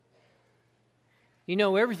You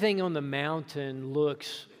know, everything on the mountain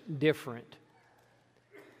looks different.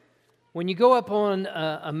 When you go up on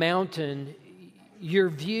a mountain, your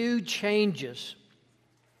view changes.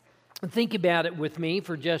 Think about it with me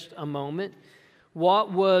for just a moment.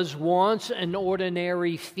 What was once an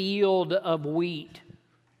ordinary field of wheat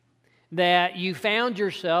that you found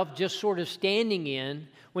yourself just sort of standing in,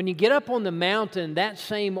 when you get up on the mountain, that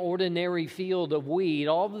same ordinary field of wheat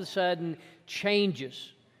all of a sudden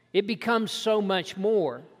changes. It becomes so much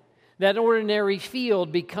more. That ordinary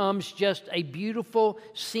field becomes just a beautiful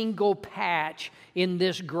single patch in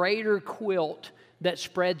this greater quilt that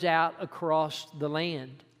spreads out across the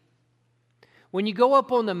land. When you go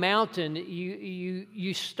up on the mountain,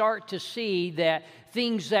 you start to see that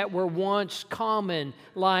things that were once common,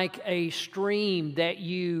 like a stream that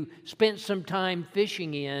you spent some time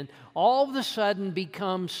fishing in, all of a sudden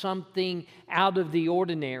become something out of the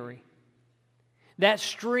ordinary. That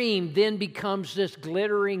stream then becomes this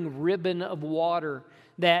glittering ribbon of water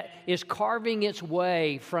that is carving its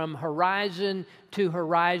way from horizon to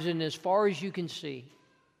horizon as far as you can see.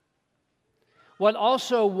 What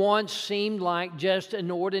also once seemed like just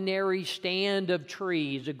an ordinary stand of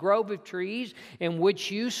trees, a grove of trees in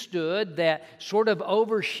which you stood that sort of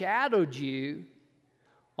overshadowed you,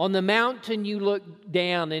 on the mountain you look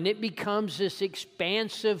down and it becomes this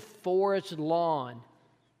expansive forest lawn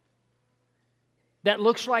that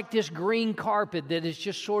looks like this green carpet that has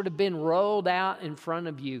just sort of been rolled out in front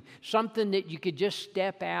of you. Something that you could just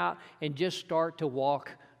step out and just start to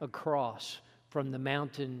walk across from the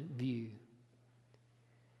mountain view.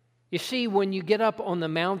 You see, when you get up on the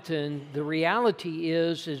mountain, the reality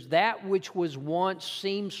is that which was once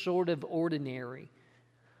seemed sort of ordinary,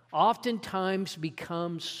 oftentimes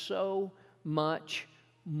becomes so much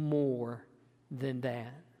more than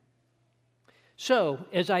that. So,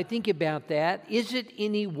 as I think about that, is it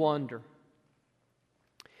any wonder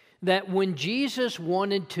that when Jesus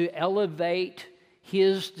wanted to elevate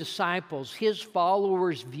His disciples, His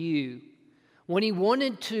followers' view, when He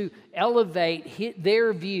wanted to elevate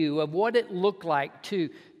their view of what it looked like to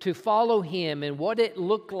follow Him and what it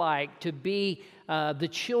looked like to be the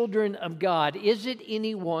children of God, is it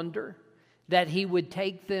any wonder that He would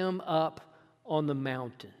take them up on the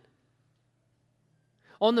mountain?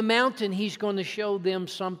 On the mountain, He's going to show them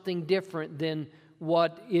something different than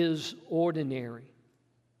what is ordinary.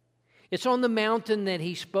 It's on the mountain that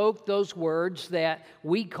He spoke those words that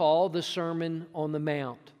we call the Sermon on the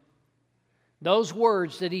Mount. Those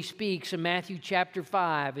words that He speaks in Matthew chapter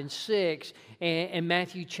 5 and 6 and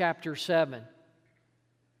Matthew chapter 7.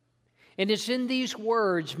 And it's in these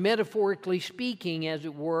words, metaphorically speaking, as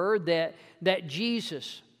it were, that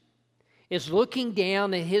Jesus is looking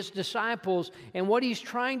down at His disciples, and what He's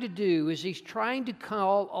trying to do is He's trying to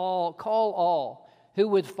call all who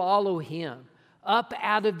would follow Him up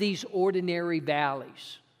out of these ordinary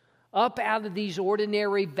valleys, up out of these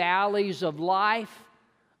ordinary valleys of life,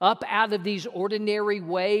 up out of these ordinary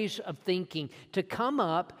ways of thinking, to come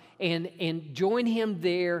up and join Him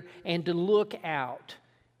there and to look out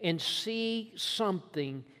and see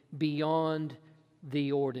something beyond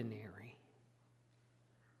the ordinary.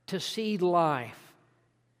 To see life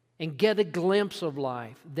and get a glimpse of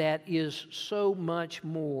life that is so much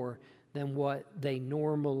more than what they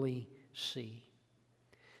normally see.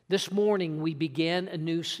 This morning we began a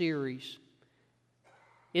new series.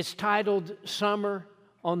 It's titled Summer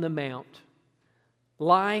on the Mount,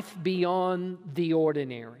 Life Beyond the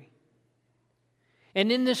Ordinary.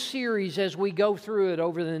 And in this series, as we go through it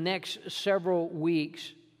over the next several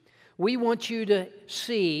weeks, we want you to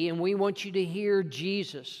see and we want you to hear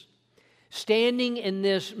Jesus standing in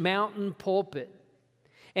this mountain pulpit.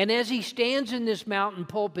 And as He stands in this mountain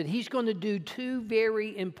pulpit, He's going to do two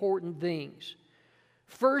very important things.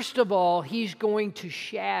 First of all, He's going to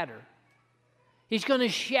shatter. He's going to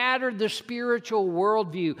shatter the spiritual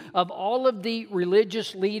worldview of all of the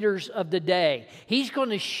religious leaders of the day. He's going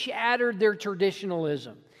to shatter their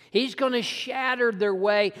traditionalism. He's going to shatter their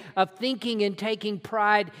way of thinking and taking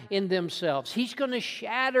pride in themselves. He's going to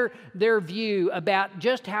shatter their view about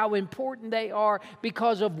just how important they are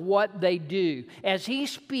because of what they do. As He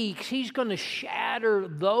speaks, He's going to shatter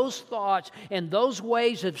those thoughts and those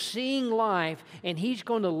ways of seeing life, and He's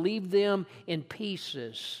going to leave them in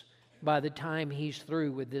pieces by the time He's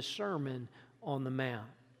through with this Sermon on the Mount.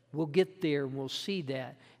 We'll get there and we'll see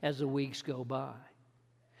that as the weeks go by.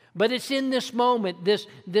 But it's in this moment,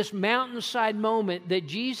 this mountainside moment, that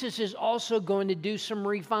Jesus is also going to do some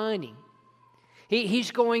refining.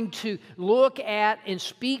 He's going to look at and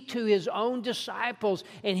speak to His own disciples,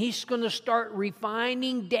 and He's going to start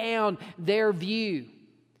refining down their view.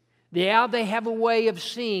 Yeah, they have a way of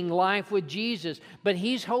seeing life with Jesus, but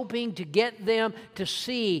He's hoping to get them to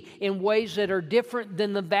see in ways that are different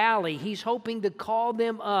than the valley. He's hoping to call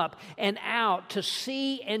them up and out to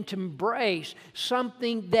see and to embrace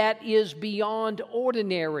something that is beyond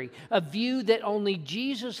ordinary, a view that only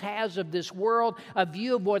Jesus has of this world, a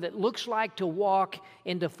view of what it looks like to walk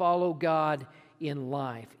and to follow God in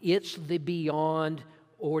life. It's the beyond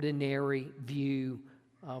ordinary view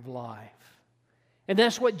of life. And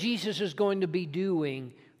that's what Jesus is going to be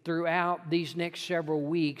doing throughout these next several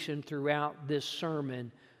weeks and throughout this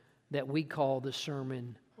sermon that we call the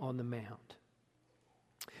Sermon on the Mount.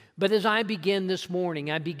 But as I begin this morning,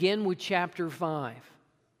 I begin with chapter 5.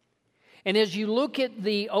 And as you look at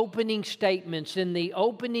the opening statements and the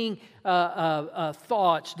opening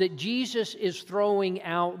thoughts that Jesus is throwing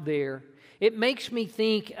out there, it makes me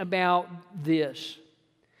think about this.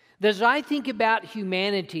 That as I think about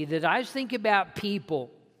humanity, that I think about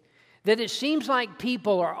people, that it seems like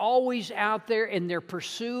people are always out there and they're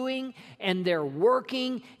pursuing and they're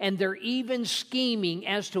working and they're even scheming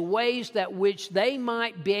as to ways that which they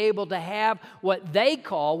might be able to have what they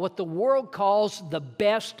call, what the world calls the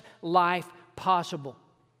best life possible.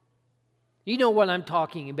 You know what I'm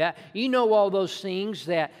talking about. You know all those things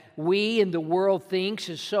that we and the world thinks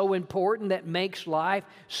is so important that makes life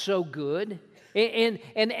so good. And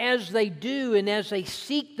as they do and as they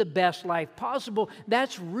seek the best life possible,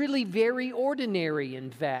 that's really very ordinary, in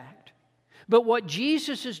fact. But what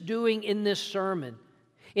Jesus is doing in this sermon,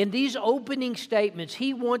 in these opening statements,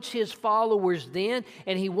 He wants His followers then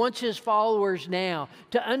and He wants His followers now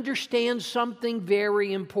to understand something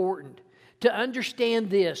very important. To understand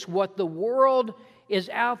this, what the world is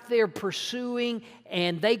out there pursuing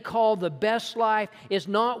and they call the best life is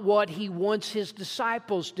not what He wants His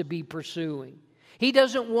disciples to be pursuing. He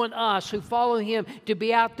doesn't want us who follow Him to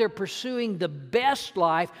be out there pursuing the best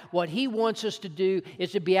life. What He wants us to do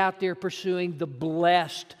is to be out there pursuing the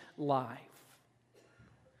blessed life.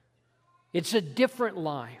 It's a different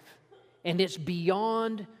life, and it's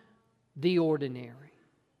beyond the ordinary.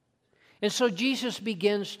 And so Jesus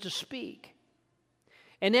begins to speak.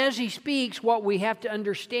 And as He speaks, what we have to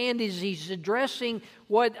understand is He's addressing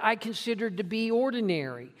what I consider to be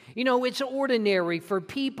ordinary. You know, it's ordinary for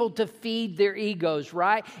people to feed their egos,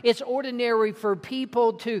 right? It's ordinary for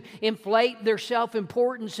people to inflate their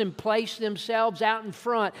self-importance and place themselves out in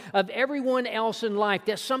front of everyone else in life.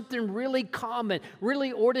 That's something really common,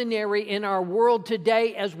 really ordinary in our world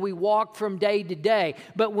today as we walk from day to day.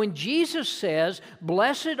 But when Jesus says,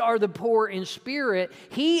 "Blessed are the poor in spirit,"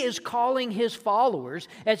 He is calling His followers,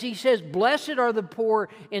 as He says, "Blessed are the poor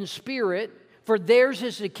in spirit, for theirs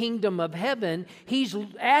is the kingdom of heaven." He's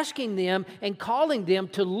asking them and calling them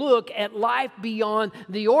to look at life beyond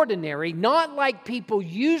the ordinary, not like people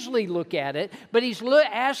usually look at it, but He's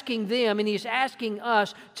asking them and He's asking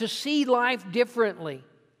us to see life differently,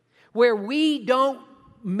 where we don't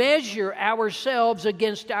measure ourselves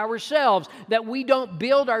against ourselves, that we don't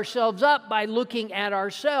build ourselves up by looking at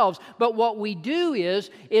ourselves, but what we do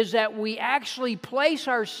is that we actually place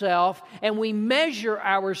ourselves and we measure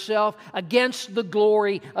ourselves against the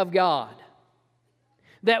glory of God.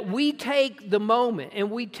 That we take the moment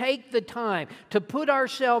and we take the time to put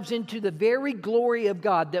ourselves into the very glory of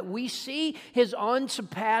God, that we see His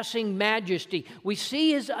unsurpassing majesty, we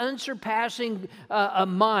see His unsurpassing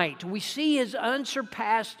might, we see His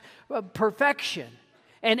unsurpassed perfection.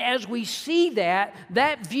 And as we see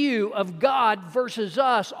that view of God versus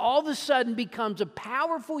us all of a sudden becomes a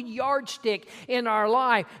powerful yardstick in our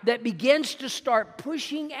life that begins to start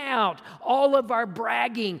pushing out all of our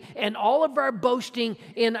bragging and all of our boasting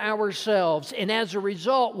in ourselves. And as a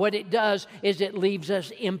result, what it does is it leaves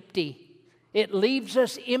us empty. It leaves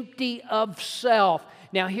us empty of self.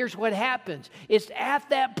 Now, here's what happens. It's at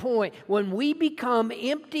that point when we become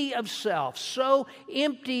empty of self, so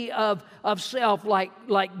empty of self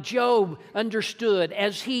like Job understood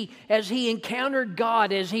as he encountered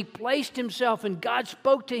God, as he placed himself and God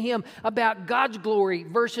spoke to him about God's glory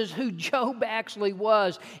versus who Job actually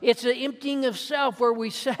was. It's an emptying of self where we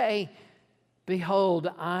say,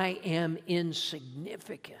 "Behold, I am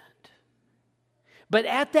insignificant." But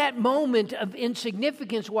at that moment of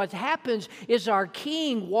insignificance, what happens is our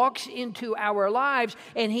King walks into our lives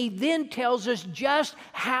and He then tells us just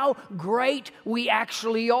how great we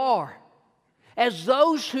actually are. As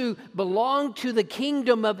those who belong to the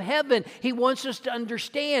kingdom of heaven, He wants us to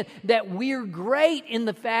understand that we're great in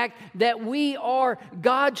the fact that we are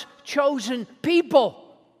God's chosen people.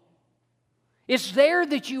 It's there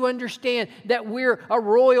that you understand that we're a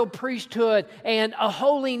royal priesthood and a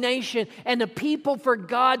holy nation and a people for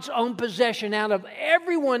God's own possession. Out of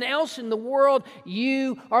everyone else in the world,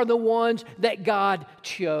 you are the ones that God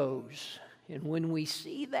chose. And when we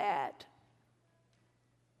see that,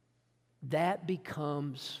 that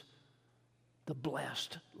becomes the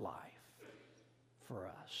blessed life for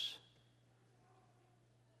us.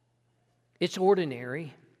 It's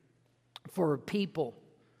ordinary for people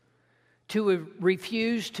to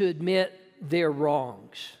refuse to admit their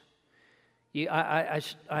wrongs.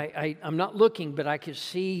 I'm not looking, but I could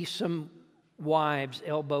see some wives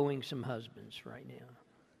elbowing some husbands right now.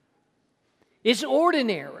 It's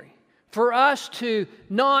ordinary for us to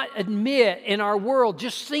not admit in our world.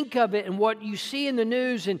 Just think of it and what you see in the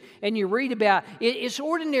news and you read about. It's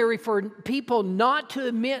ordinary for people not to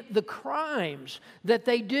admit the crimes that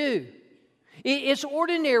they do. It's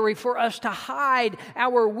ordinary for us to hide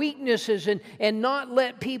our weaknesses and not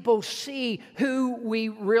let people see who we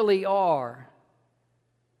really are.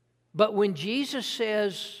 But when Jesus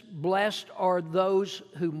says, "Blessed are those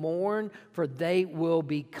who mourn, for they will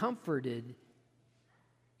be comforted,"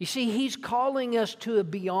 you see, He's calling us to a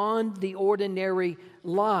beyond the ordinary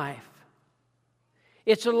life.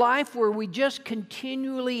 It's a life where we just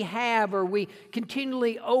continually have, or we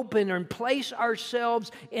continually open and place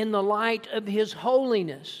ourselves in the light of His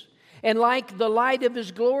holiness. And like the light of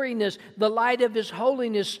His gloriness, the light of His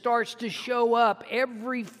holiness starts to show up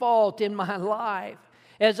every fault in my life.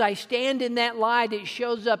 As I stand in that light, it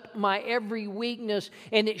shows up my every weakness,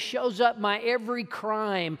 and it shows up my every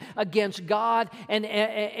crime against God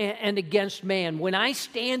and against man. When I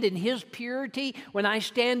stand in His purity, when I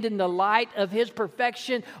stand in the light of His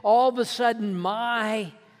perfection, all of a sudden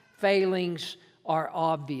my failings are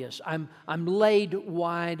obvious. I'm laid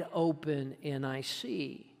wide open, and I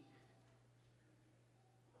see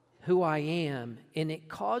who I am, and it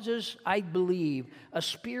causes, I believe, a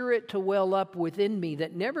spirit to well up within me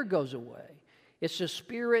that never goes away. It's a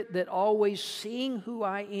spirit that always, seeing who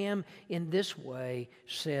I am in this way,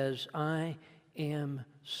 says, "I am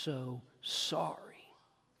so sorry,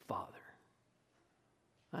 Father.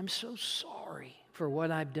 I'm so sorry for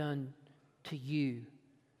what I've done to you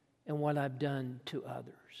and what I've done to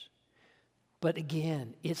others." But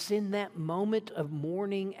again, it's in that moment of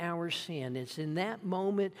mourning our sin, it's in that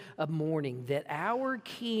moment of mourning that our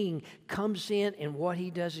King comes in, and what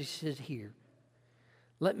He does, He says, "Here,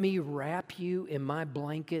 let me wrap you in my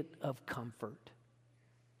blanket of comfort."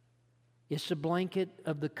 It's a blanket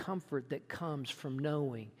of the comfort that comes from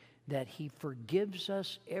knowing that He forgives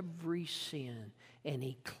us every sin and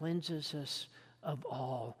He cleanses us of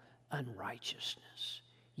all unrighteousness.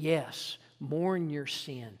 Yes, mourn your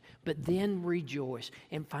sin, but then rejoice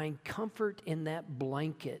and find comfort in that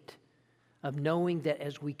blanket of knowing that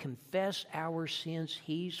as we confess our sins,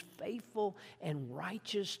 He's faithful and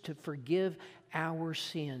righteous to forgive our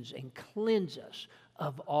sins and cleanse us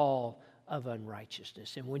of all of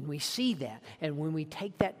unrighteousness. And when we see that, and when we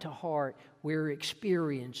take that to heart, we're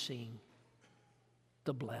experiencing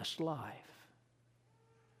the blessed life.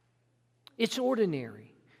 It's ordinary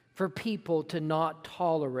for people to not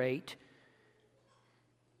tolerate,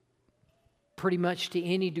 pretty much to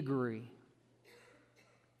any degree,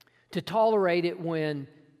 to tolerate it when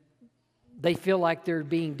they feel like they're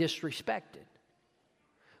being disrespected,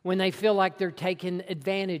 when they feel like they're taken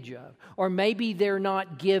advantage of, or maybe they're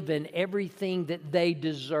not given everything that they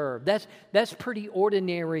deserve. That's pretty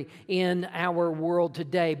ordinary in our world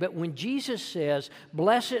today. But when Jesus says,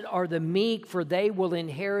 "Blessed are the meek, for they will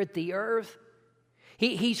inherit the earth,"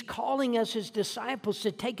 He's calling us as disciples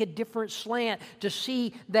to take a different slant, to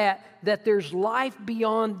see that there's life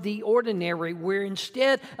beyond the ordinary, where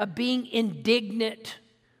instead of being indignant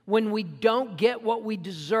when we don't get what we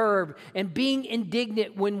deserve, and being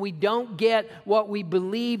indignant when we don't get what we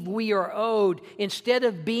believe we are owed, instead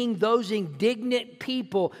of being those indignant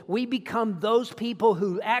people, we become those people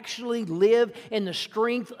who actually live in the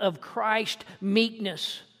strength of Christ's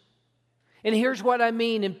meekness. And here's what I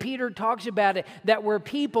mean, and Peter talks about it, that we're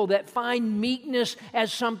people that find meekness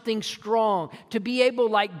as something strong. To be able,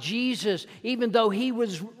 like Jesus, even though He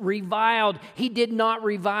was reviled, He did not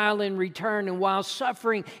revile in return. And while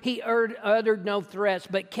suffering, He uttered no threats,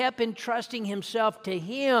 but kept entrusting Himself to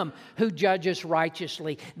Him who judges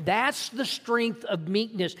righteously. That's the strength of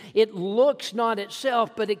meekness. It looks not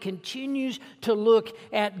itself, but it continues to look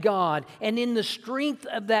at God. And in the strength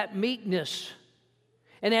of that meekness,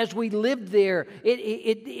 and as we live there,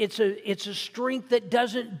 it's a strength that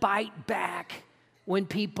doesn't bite back when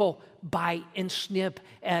people bite and snip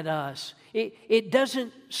at us. It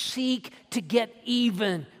doesn't seek to get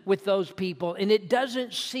even with those people, and it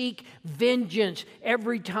doesn't seek vengeance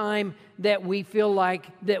every time that we feel like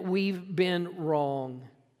that we've been wrong.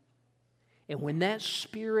 And when that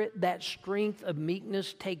spirit, that strength of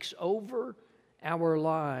meekness takes over our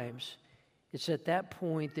lives, it's at that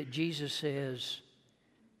point that Jesus says,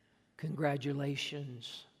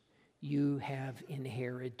 "Congratulations, you have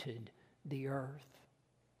inherited the earth."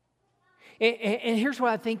 And here's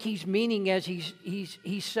what I think he's meaning as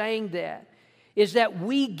he's saying that, is that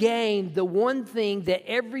we gain the one thing that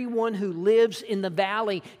everyone who lives in the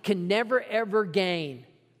valley can never, ever gain.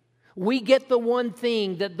 We get the one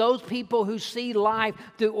thing that those people who see life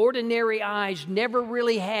through ordinary eyes never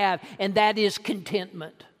really have, and that is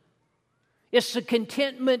contentment. It's the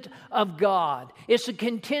contentment of God. It's the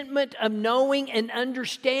contentment of knowing and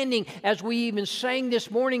understanding, as we even sang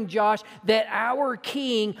this morning, Josh, that our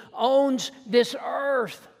King owns this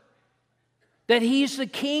earth. That He's the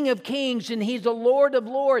King of kings and He's the Lord of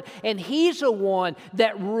lords, and He's the one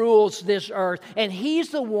that rules this earth, and He's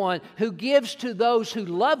the one who gives to those who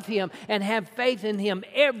love Him and have faith in Him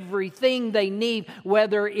everything they need,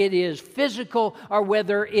 whether it is physical or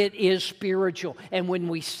whether it is spiritual. And when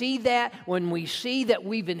we see that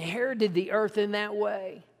we've inherited the earth in that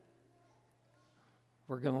way,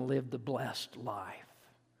 we're going to live the blessed life.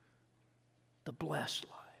 The blessed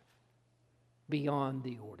life beyond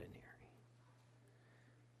the ordinary.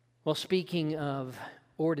 Well, speaking of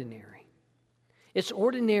ordinary, it's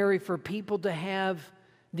ordinary for people to have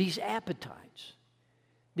these appetites,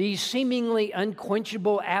 these seemingly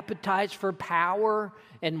unquenchable appetites for power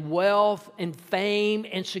and wealth and fame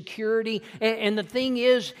and security. And the thing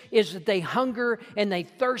is that they hunger and they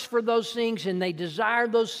thirst for those things and they desire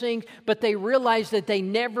those things, but they realize that they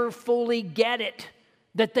never fully get it.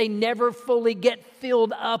 That they never fully get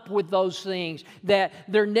filled up with those things, that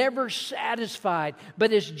they're never satisfied.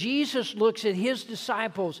 But as Jesus looks at His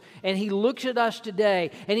disciples and He looks at us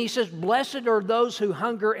today and He says, "Blessed are those who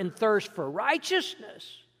hunger and thirst for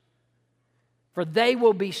righteousness, for they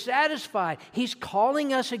will be satisfied." He's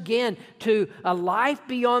calling us again to a life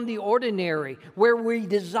beyond the ordinary, where we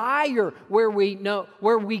desire, where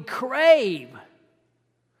we crave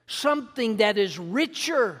something that is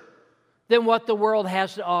richer than what the world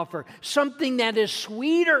has to offer. Something that is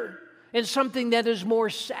sweeter and something that is more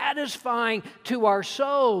satisfying to our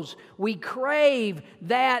souls. We crave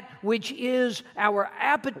that which is our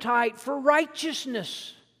appetite for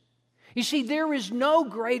righteousness. You see, there is no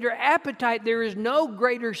greater appetite, there is no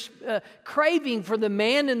greater craving for the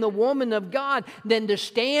man and the woman of God than to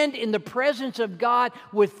stand in the presence of God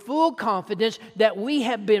with full confidence that we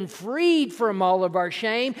have been freed from all of our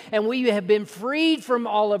shame and we have been freed from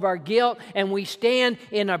all of our guilt, and we stand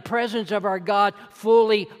in the presence of our God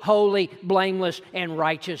fully, holy, blameless, and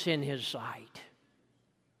righteous in His sight.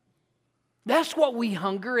 That's what we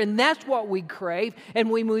hunger and that's what we crave. And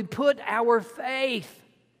when we put our faith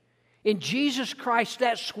in Jesus Christ,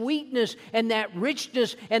 that sweetness and that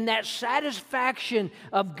richness and that satisfaction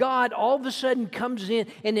of God all of a sudden comes in,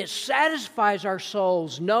 and it satisfies our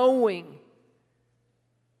souls, knowing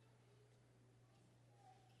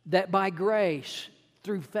that by grace,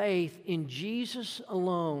 through faith in Jesus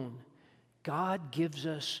alone, God gives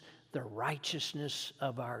us the righteousness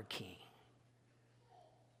of our King.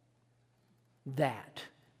 That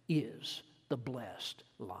is the blessed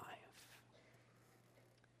life.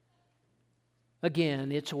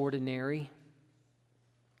 Again, it's ordinary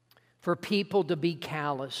for people to be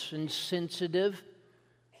callous and sensitive,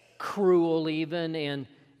 cruel even,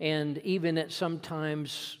 and even at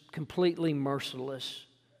sometimes completely merciless.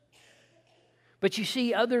 But you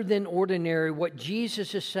see, other than ordinary, what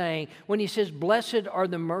Jesus is saying when He says, "Blessed are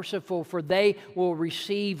the merciful, for they will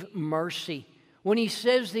receive mercy." When He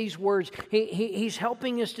says these words, He's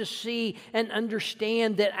helping us to see and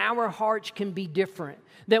understand that our hearts can be different.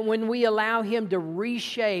 That when we allow Him to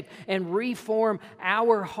reshape and reform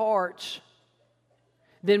our hearts,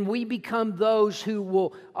 then we become those who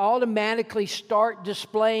will automatically start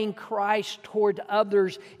displaying Christ toward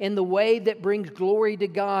others in the way that brings glory to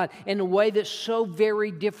God, in a way that's so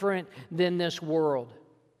very different than this world.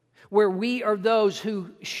 Where we are those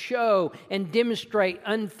who show and demonstrate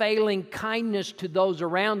unfailing kindness to those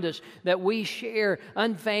around us, that we share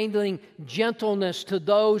unfailing gentleness to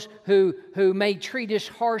those who may treat us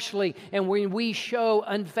harshly, and when we show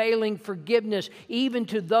unfailing forgiveness even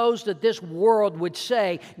to those that this world would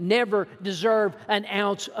say never deserve an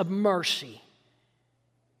ounce of mercy.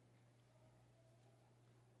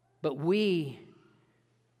 But we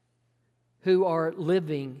who are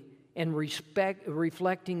living and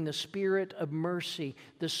reflecting the spirit of mercy,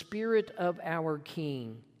 the spirit of our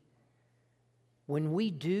King. When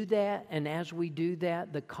we do that, and as we do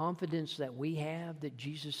that, the confidence that we have that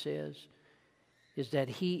Jesus says is that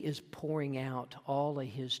He is pouring out all of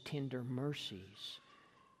His tender mercies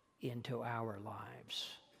into our lives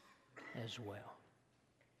as well.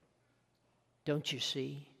 Don't you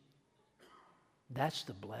see? That's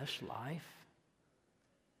the blessed life.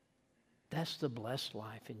 That's the blessed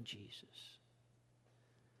life in Jesus.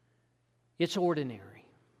 It's ordinary.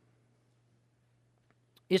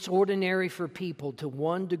 It's ordinary for people to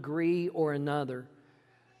one degree or another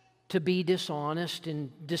to be dishonest and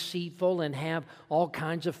deceitful and have all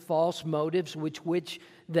kinds of false motives with which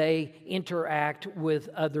they interact with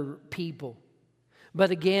other people.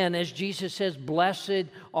 But again, as Jesus says, blessed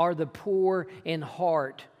are the poor in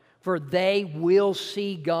heart, for they will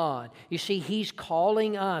see God. You see, He's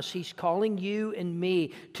calling us, He's calling you and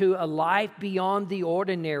me to a life beyond the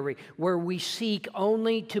ordinary, where we seek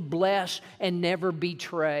only to bless and never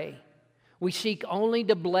betray. We seek only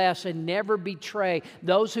to bless and never betray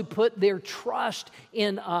those who put their trust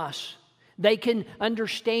in us. They can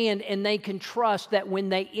understand and they can trust that when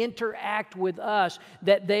they interact with us,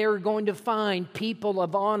 that they are going to find people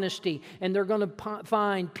of honesty and they're going to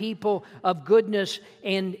find people of goodness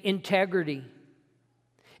and integrity.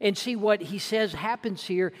 And see, what he says happens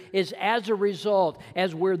here is as a result,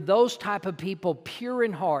 as we're those type of people, pure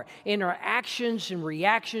in heart, in our actions and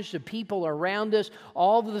reactions to people around us,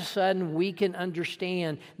 all of a sudden we can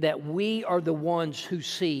understand that we are the ones who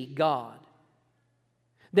see God.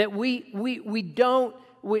 That we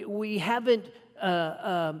haven't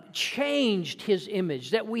changed His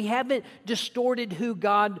image, that we haven't distorted who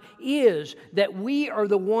God is, that we are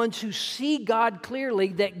the ones who see God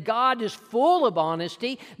clearly, that God is full of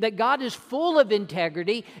honesty, that God is full of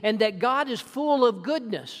integrity, and that God is full of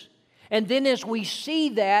goodness. And then as we see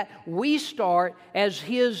that, we start, as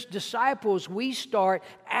His disciples, we start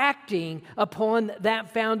acting upon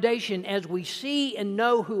that foundation. As we see and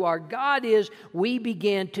know who our God is, we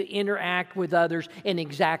begin to interact with others in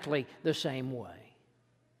exactly the same way.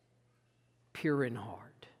 Pure in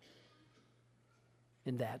heart.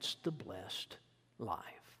 And that's the blessed life.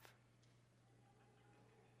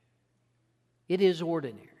 It is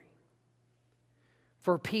ordinary.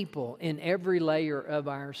 For people in every layer of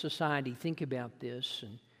our society, think about this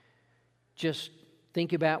and just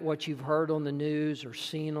think about what you've heard on the news or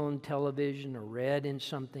seen on television or read in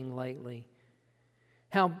something lately.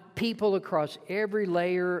 How people across every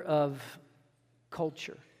layer of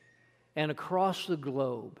culture and across the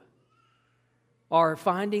globe are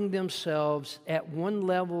finding themselves at one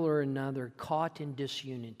level or another caught in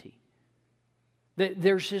disunity.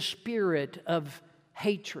 There's this spirit of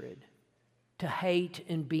hatred, to hate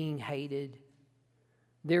and being hated.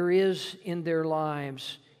 There is in their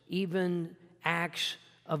lives even acts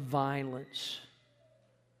of violence.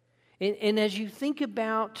 And as you think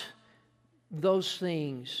about those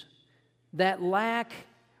things, that lack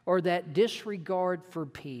or that disregard for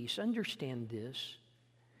peace, understand this,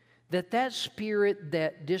 that spirit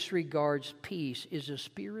that disregards peace is a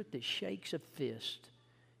spirit that shakes a fist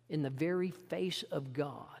in the very face of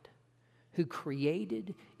God, who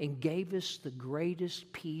created and gave us the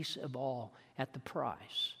greatest peace of all at the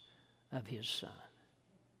price of His Son.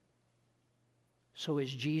 So as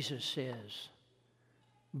Jesus says,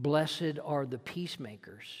 blessed are the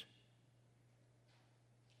peacemakers,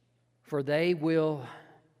 for they will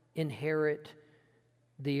inherit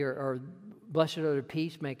or blessed are the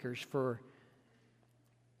peacemakers, for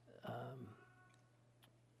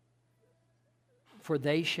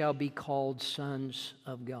they shall be called sons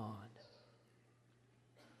of God.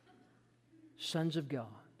 Sons of God.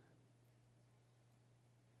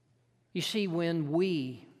 You see, when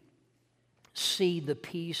we see the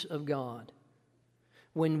peace of God,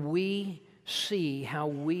 when we see how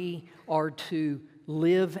we are to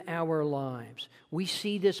live our lives, we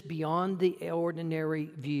see this beyond the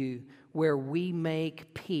ordinary view, where we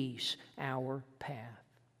make peace our path.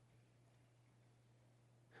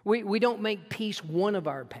 We don't make peace one of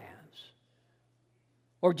our paths,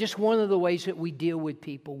 or just one of the ways that we deal with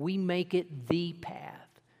people. We make it the path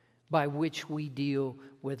by which we deal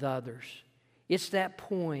with others. It's that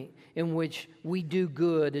point in which we do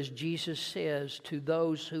good, as Jesus says, to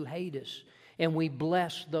those who hate us, and we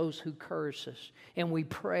bless those who curse us, and we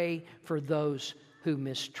pray for those who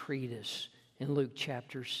mistreat us, in Luke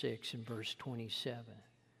chapter 6 and verse 27.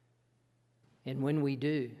 And when we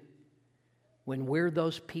do, when we're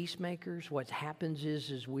those peacemakers, what happens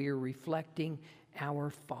is we are reflecting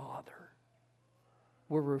our Father.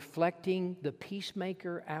 we're reflecting the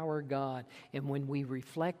peacemaker, our God. And when we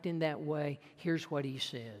reflect in that way, here's what He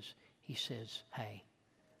says. He says, hey,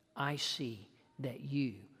 I see that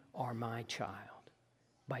you are my child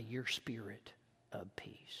by your spirit of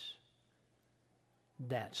peace.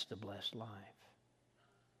 That's the blessed life.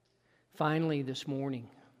 Finally, this morning,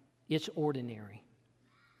 it's ordinary.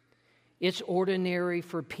 It's ordinary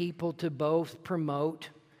for people to both promote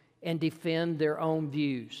and defend their own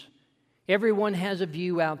views. Everyone has a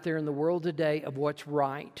view out there in the world today of what's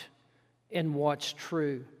right and what's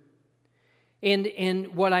true. And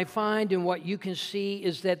what I find and what you can see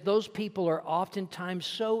is that those people are oftentimes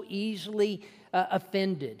so easily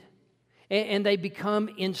offended. And they become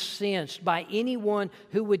incensed by anyone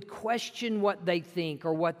who would question what they think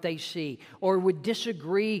or what they see, or would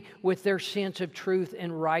disagree with their sense of truth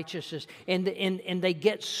and righteousness. And they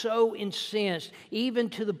get so incensed, even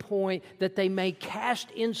to the point that they may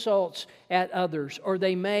cast insults at others, or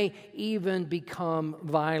they may even become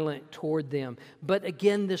violent toward them. But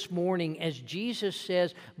again this morning, as Jesus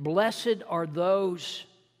says, blessed are those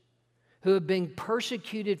who have been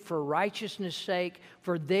persecuted for righteousness' sake,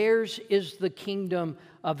 for theirs is the kingdom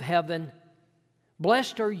of heaven.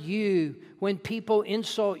 Blessed are you when people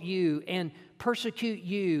insult you and persecute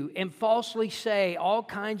you and falsely say all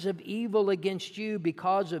kinds of evil against you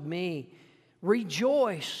because of me.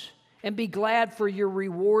 Rejoice and be glad, for your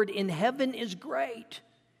reward in heaven is great.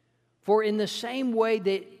 For in the same way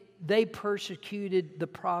that they persecuted the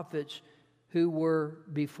prophets who were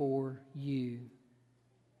before you.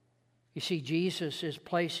 You see, Jesus is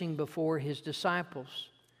placing before His disciples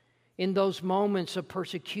in those moments of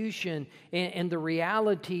persecution and the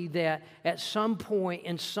reality that at some point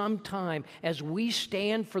and some time, as we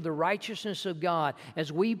stand for the righteousness of God,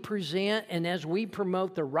 as we present and as we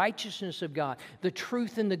promote the righteousness of God, the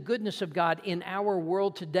truth and the goodness of God in our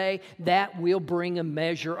world today, that will bring a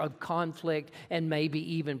measure of conflict and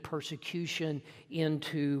maybe even persecution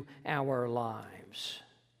into our lives.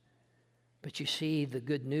 But you see, the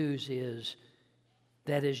good news is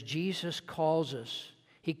that as Jesus calls us,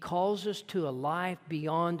 He calls us to a life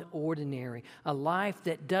beyond ordinary, a life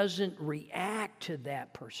that doesn't react to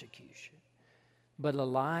that persecution, but a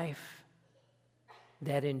life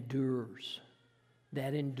that endures,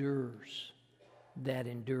 that endures, that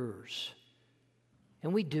endures.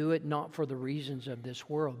 And we do it not for the reasons of this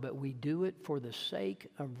world, but we do it for the sake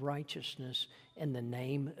of righteousness in the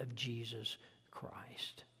name of Jesus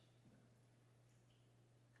Christ.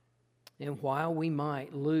 And while we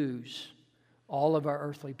might lose all of our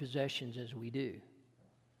earthly possessions as we do,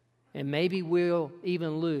 and maybe we'll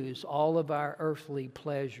even lose all of our earthly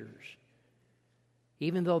pleasures,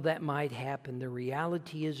 even though that might happen, the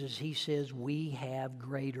reality is, as He says, we have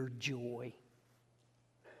greater joy.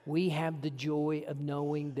 We have the joy of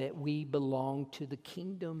knowing that we belong to the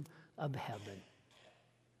kingdom of heaven.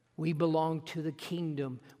 We belong to the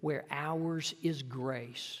kingdom where ours is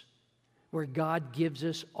grace, where God gives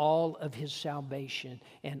us all of His salvation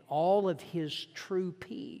and all of His true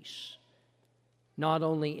peace, not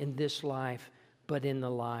only in this life, but in the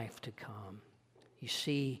life to come. You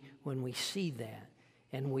see, when we see that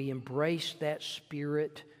and we embrace that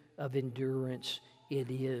spirit of endurance, it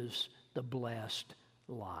is the blessed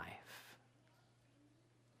life.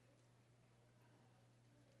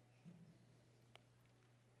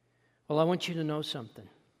 Well, I want you to know something.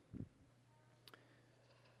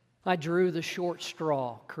 I drew the short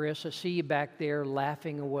straw. Chris, I see you back there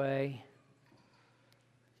laughing away.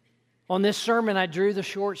 On this sermon, I drew the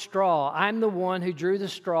short straw. I'm the one who drew the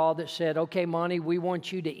straw that said, okay, Monty, we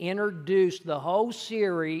want you to introduce the whole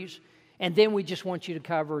series, and then we just want you to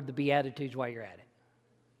cover the Beatitudes while you're at it.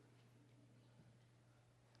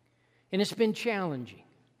 And it's been challenging.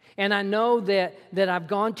 And I know that I've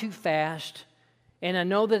gone too fast, and I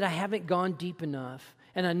know that I haven't gone deep enough.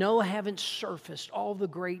 And I know I haven't surfaced all the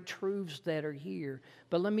great truths that are here,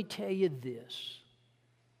 but let me tell you this.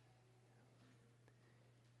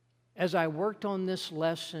 As I worked on this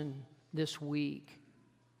lesson this week,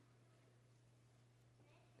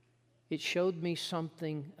 it showed me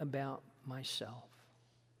something about myself.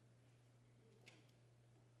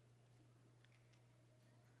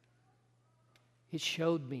 It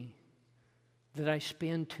showed me that I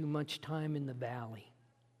spend too much time in the valley.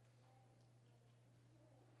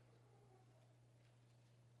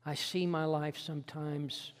 I see my life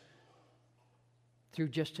sometimes through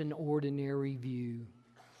just an ordinary view,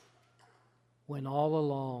 when all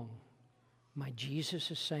along my Jesus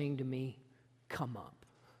is saying to me, come up.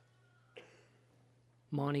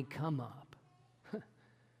 Monty, come up.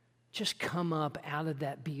 Just come up out of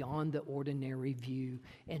that beyond the ordinary view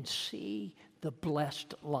and see the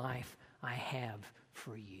blessed life I have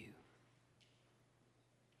for you.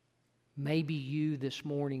 Maybe you this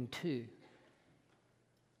morning too.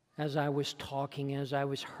 As I was talking, as I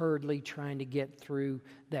was hurriedly trying to get through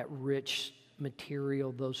that rich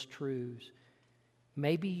material, those truths,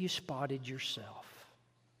 maybe you spotted yourself.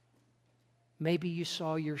 Maybe you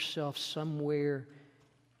saw yourself somewhere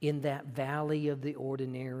in that valley of the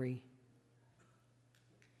ordinary.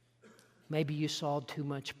 Maybe you saw too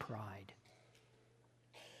much pride,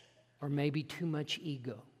 or maybe too much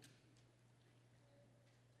ego.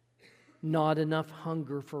 Not enough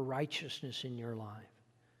hunger for righteousness in your life.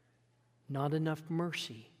 Not enough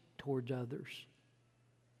mercy towards others.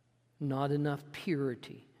 Not enough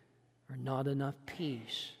purity, or not enough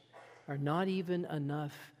peace, or not even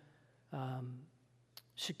enough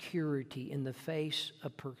security in the face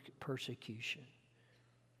of persecution.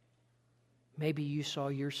 Maybe you saw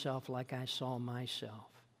yourself like I saw myself.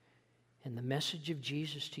 And the message of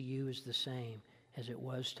Jesus to you is the same as it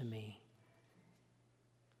was to me.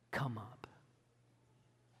 Come up.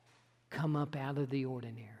 Come up out of the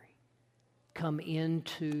ordinary. Come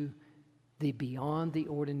into the beyond the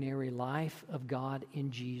ordinary life of God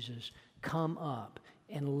in Jesus. Come up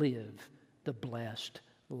and live the blessed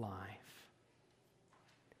life.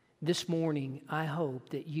 This morning, I hope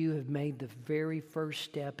that you have made the very first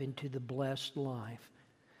step into the blessed life.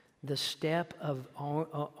 The step of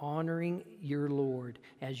honoring your Lord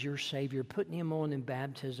as your Savior, putting Him on in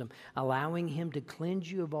baptism, allowing Him to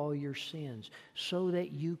cleanse you of all your sins so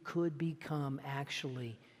that you could become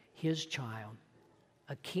actually His child,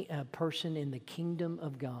 a person in the kingdom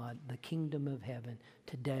of God, the kingdom of heaven,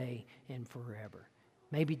 today and forever.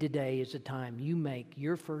 Maybe today is the time you make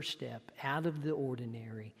your first step out of the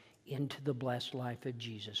ordinary into the blessed life of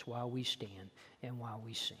Jesus while we stand and while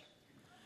we sing.